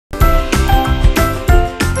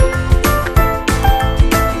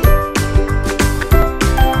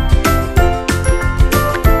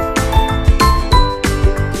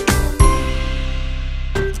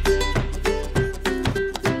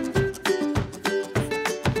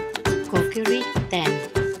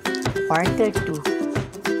Part 2.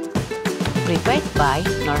 Prepared by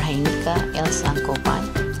Norhaynica Sangcopan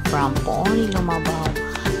from Pooni Lumabao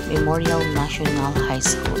Memorial National High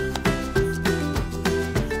School.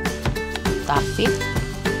 Topic: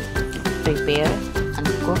 Prepare and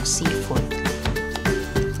cook seafood.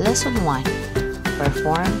 Lesson 1.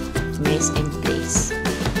 Perform mise en place.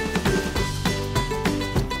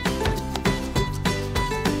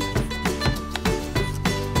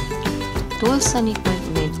 Tools and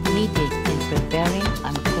equipment needed in preparing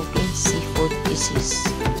and cooking seafood dishes.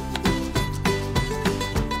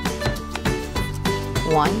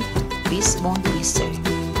 1. Fishbone twister.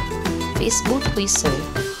 Fishbone twister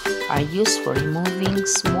are used for removing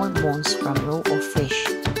small bones from raw of fish.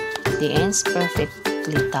 The ends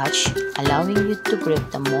perfectly touch, allowing you to grip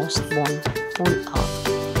the most bone pull out.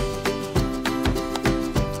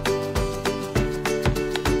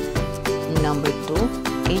 Number 2.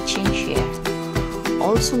 Kitchen shear,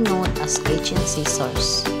 also known as kitchen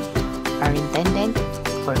scissors, are intended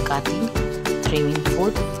for cutting, trimming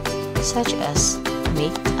food such as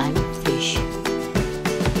meat and fish.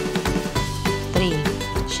 3.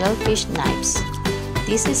 Shellfish knives.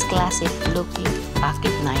 This is classic looking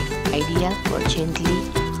pocket knife, ideal for gently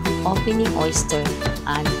opening oyster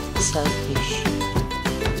and shellfish.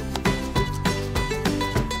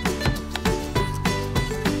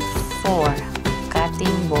 4.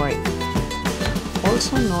 Cutting board,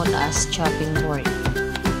 also known as chopping board.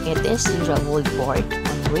 It is a durable board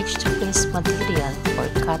on which to place material for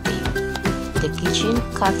cutting. The kitchen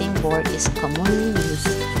cutting board is commonly used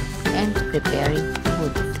in preparing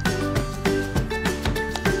food.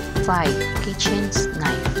 5. Kitchen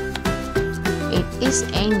knife. It is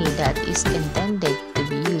any that is intended to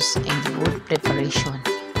be used in food preparation.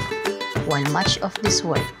 While much of this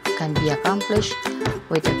work can be accomplished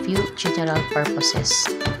with a few general purposes.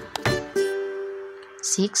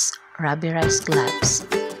 6. Rubberized gloves.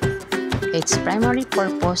 Its primary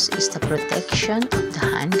purpose is the protection of the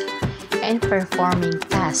hand and performing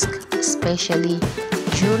tasks, especially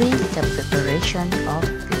during the preparation of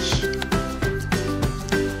fish.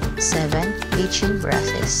 7. Kitchen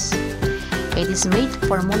brushes. It is made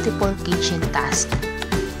for multiple kitchen tasks.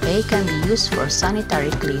 They can be used for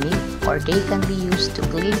sanitary cleaning or they can be used to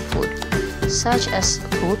clean food, such as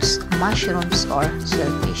fruits, mushrooms, or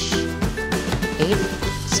shellfish. 8.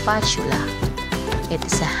 Spatula. It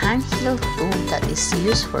is a hand-held tool that is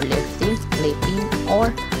used for lifting, flipping,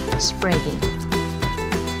 or spreading.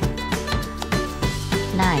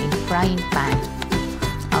 9. Frying pan.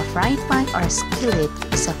 A frying pan or skillet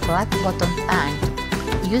is a flat-bottom pan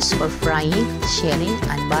used for frying, searing,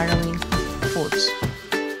 and broiling foods.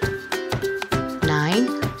 9.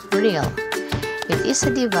 Grill. It is a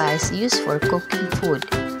device used for cooking food.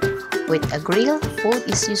 With a grill, food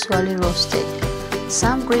is usually roasted.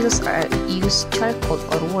 Some grills use charcoal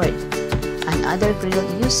or wood, and other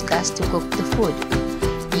grills use gas to cook the food.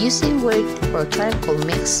 Using wood or charcoal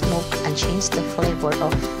makes smoke and change the flavor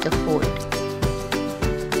of the food.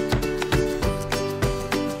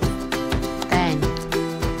 10.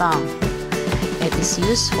 Tongue. It is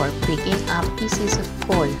used for picking up pieces of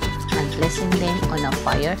coal and placing them on a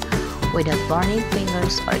fire without burning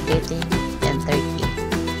fingers or getting them dirty.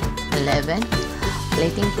 11.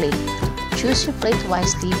 Plating plate. Choose your plate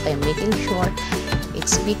wisely by making sure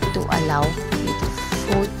it's big to allow the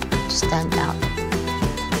food to stand out.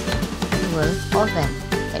 12. Oven.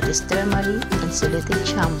 It is thermally insulated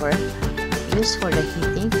chamber used for the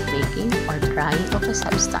heating, baking, or drying of a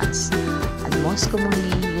substance, and most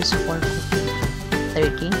commonly used for cooking.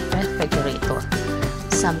 13. Refrigerator.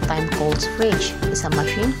 Sometimes called fridge, is a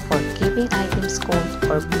machine for keeping items cold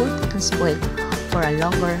or put unspoiled for a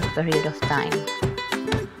longer period of time.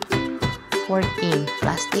 14.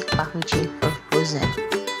 Plastic packaging for frozen.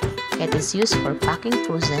 It is used for packing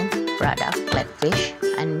frozen products like fish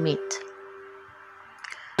and meat.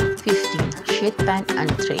 15. Sheet pan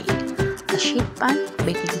and tray. A sheet pan,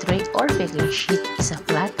 baking tray, or baking sheet is a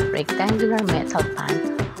flat, rectangular metal pan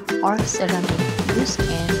or ceramic used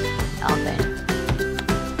in an oven.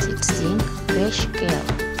 16. Fish scale.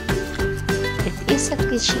 It is a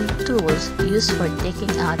kitchen tool used for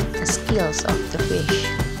taking out the scales of the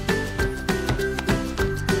fish.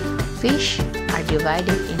 Fish are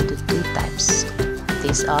divided into two types.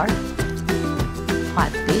 These are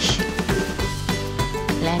fat fish,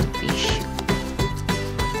 land fish.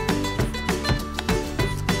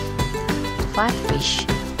 Fat fish.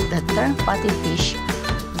 The term fatty fish,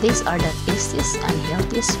 these are the tastiest and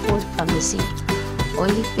healthiest food from the sea.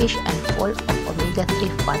 Oily fish and full of omega-3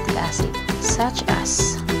 fatty acid such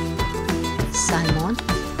as salmon,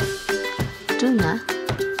 tuna,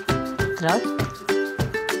 trout,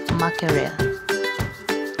 mackerel.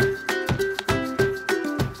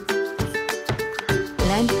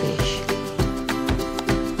 Land fish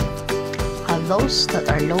are those that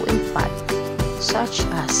are low in fat, such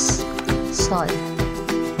as sole,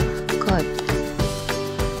 cod,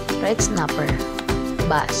 red snapper,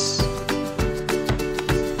 bass.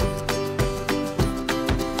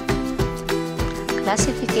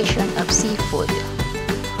 Classification of seafood.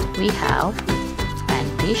 We have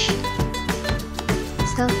panfish,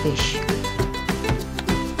 shellfish.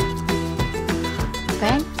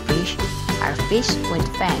 Panfish are fish with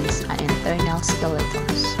fangs and internal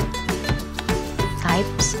skeletons.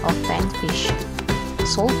 Types of panfish: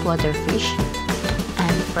 saltwater fish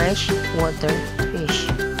and freshwater fish.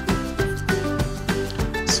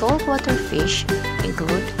 Saltwater fish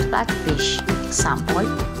include flatfish, example,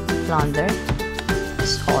 flounder,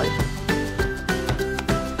 sole.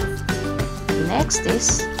 Next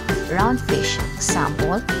is roundfish,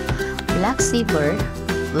 example, black sea bird,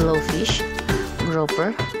 blowfish,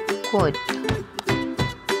 grouper, cod.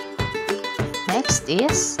 Next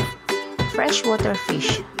is freshwater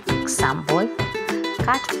fish, example,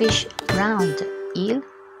 catfish, round, eel,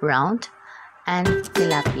 round, and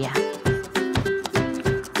tilapia.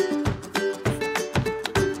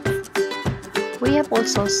 We have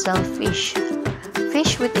also shellfish,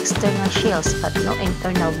 fish with external shells but no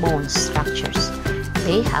internal bone structures.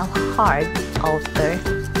 They have hard outer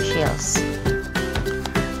shells.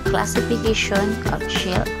 Classification of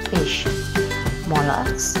shellfish: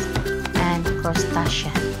 mollusks and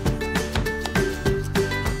crustacean.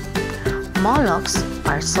 Mollusks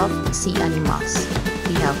are soft sea animals.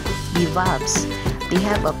 We have bivalves. They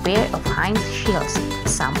have a pair of hind shells,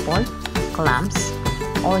 example, clams,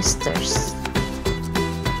 oysters.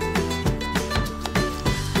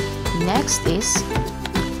 Next is,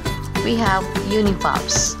 we have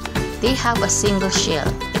univalves. They have a single shell.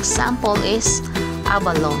 Example is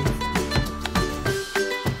abalone.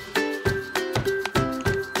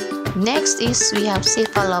 Next is, we have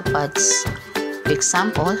cephalopods.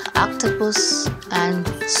 Example, octopus and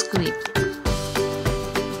squid.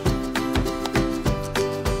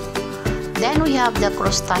 Then we have the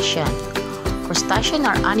crustacean. Crustacean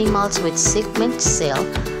are animals with segmented shell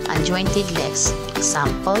and jointed legs.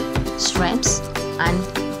 Example, shrimps and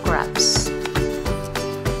crabs.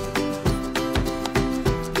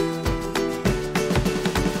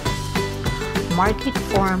 Market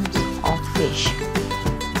forms of fish.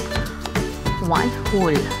 1.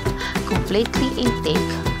 Whole, completely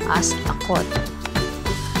intake as a cod.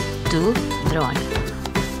 2. Drawn,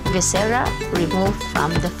 viscera removed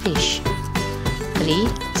from the fish. 3.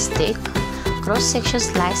 Steak, cross-section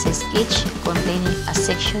slices each containing a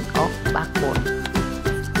section of backbone.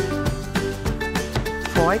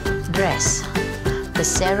 4. Dress,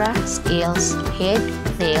 viscera, scales, head,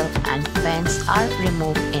 tail, and fins are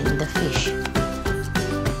removed in the fish.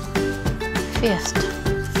 5th.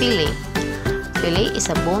 Fillet. Fillet is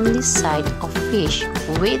a boneless side of fish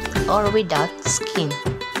with or without skin.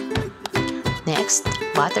 Next,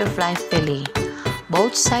 butterfly fillet.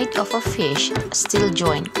 Both sides of a fish still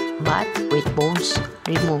joined but with bones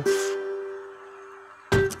removed.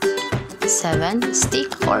 7.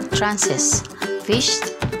 Stick or trances. Fish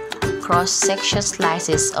cross-section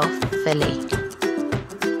slices of fillet.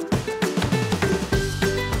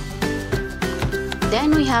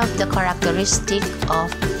 Then we have the characteristic of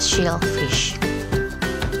shellfish.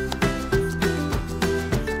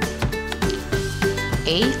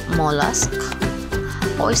 A. Mollusk.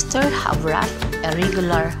 Oyster have rough,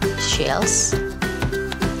 irregular shells.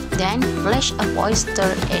 Then, flesh of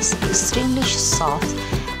oyster is extremely soft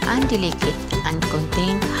and delicate and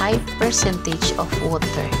contain high percentage of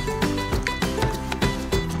water.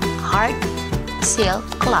 Hard shell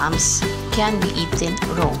clams can be eaten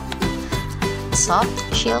raw.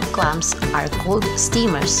 Soft shell clams are called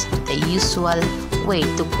steamers. The usual way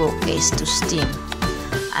to cook is to steam.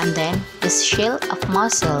 And then, the shell of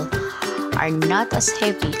mussel are not as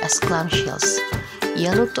heavy as clam shells,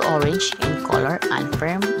 yellow to orange in color and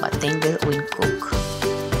firm but tender when cooked.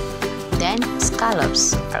 Then,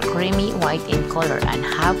 scallops are creamy white in color and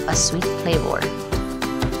have a sweet flavor.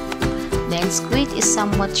 Then, squid is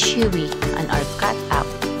somewhat chewy and are cut up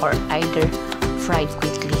or either fried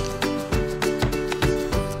quickly.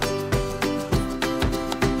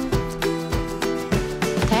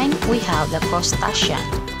 Then, we have the crustacean.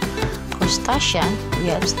 Crustacean, we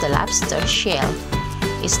have the lobster shell,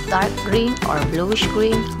 is dark green or bluish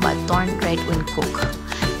green but turn red when cooked.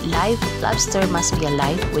 Live lobster must be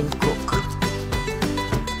alive when cooked.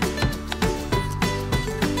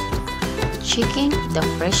 Checking the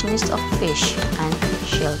freshness of fish and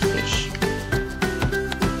shellfish.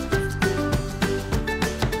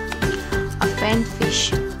 fine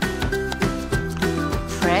fish,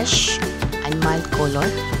 fresh and mild color.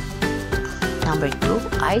 Number 2,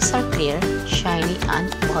 eyes are clear, shiny and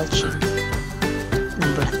bulging.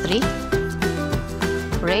 Number 3,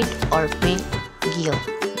 red or pink gill.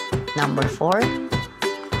 Number 4,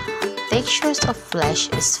 textures of flesh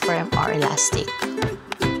is firm or elastic.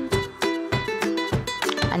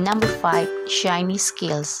 And number 5, shiny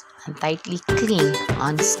scales and tightly cling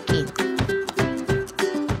on skin.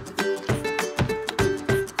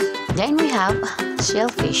 Then we have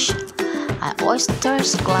shellfish.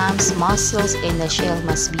 Oysters, clams, mussels in the shell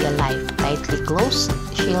must be alive, tightly closed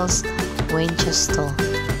shells when just tall.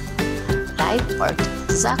 Live or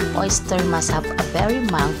zack oyster must have a very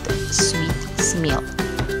mild, sweet smell.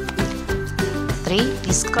 3.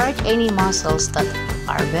 Discard any mussels that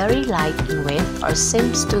are very light in weight or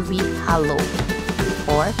seems to be hollow.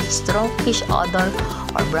 4. Strong fish odor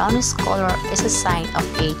or brownish color is a sign of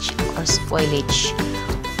age or spoilage.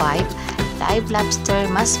 5. Live lobster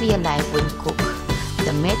must be alive when cooked.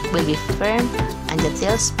 The meat will be firm and the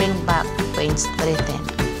tail spring back when straightened.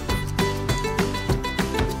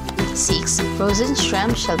 6. Frozen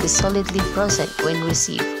shrimp shall be solidly frozen when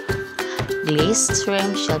received. Glazed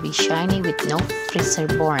shrimp shall be shiny with no freezer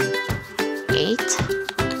born. 8.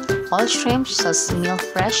 All shrimp shall smell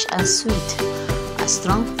fresh and sweet. A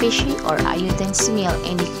strong fishy or iodine smell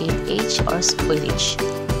indicate age or spoilage.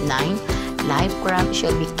 9. Live crab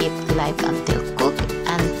shall be kept alive until cooked.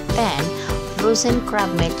 And 10. Frozen crab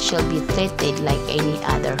meat shall be treated like any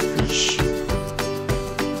other fish.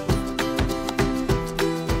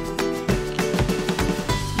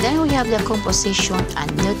 Then we have the composition and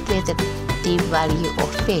nutritive value of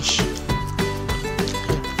fish.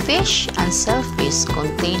 Fish and shellfish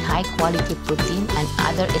contain high-quality protein and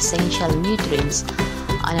other essential nutrients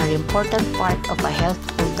and are an important part of a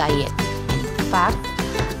healthful diet. In fact,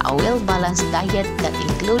 a well-balanced diet that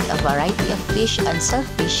includes a variety of fish and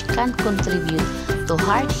shellfish can contribute to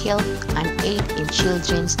heart health and aid in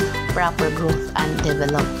children's proper growth and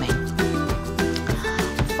development.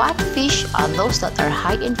 Fat fish are those that are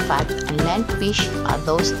high in fat, and lean fish are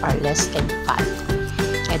those that are less in fat.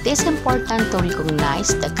 It is important to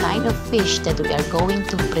recognize the kind of fish that we are going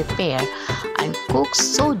to prepare and cook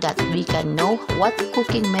so that we can know what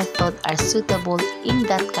cooking methods are suitable in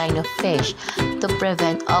that kind of fish to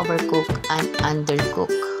prevent overcook and undercook.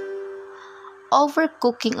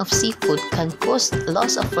 Overcooking of seafood can cause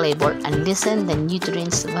loss of flavor and lessen the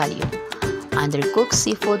nutrients value. Undercooked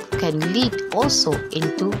seafood can lead also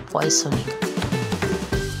into poisoning.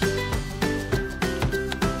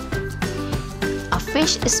 A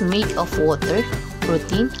fish is made of water,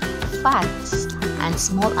 protein, fats, and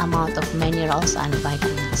small amount of minerals and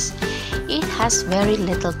vitamins. It has very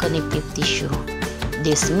little connective tissue.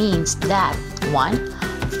 This means that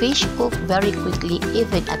 1. Fish cook very quickly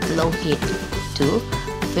even at low heat. 2.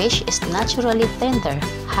 Fish is naturally tender.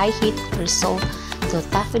 High heat results to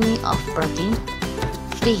toughening of protein.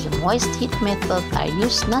 3. Moist heat methods are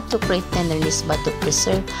used not to create tenderness but to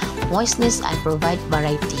preserve moistness and provide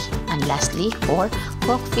variety. And lastly, 4.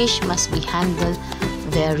 Cooked fish must be handled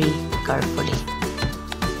very carefully.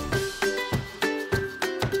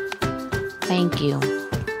 Thank you.